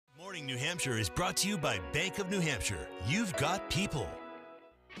Morning New Hampshire is brought to you by Bank of New Hampshire. You've got people.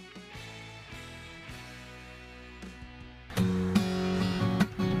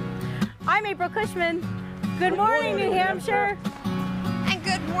 I'm April Cushman. Good morning, New Hampshire. And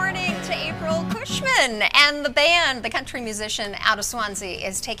good morning to April Cushman. And the band, the country musician out of Swanzey,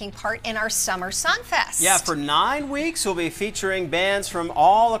 is taking part in our summer Songfest. Yeah, for 9 weeks, we'll be featuring bands from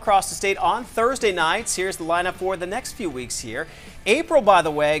all across the state on Thursday nights. Here's the lineup for the next few weeks here. April, by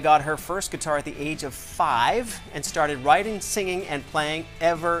the way, got her first guitar at the age of 5 and started writing, singing, and playing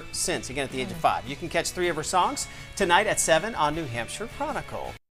ever since, again at the age of 5. You can catch 3 of her songs tonight at 7 on New Hampshire Chronicle.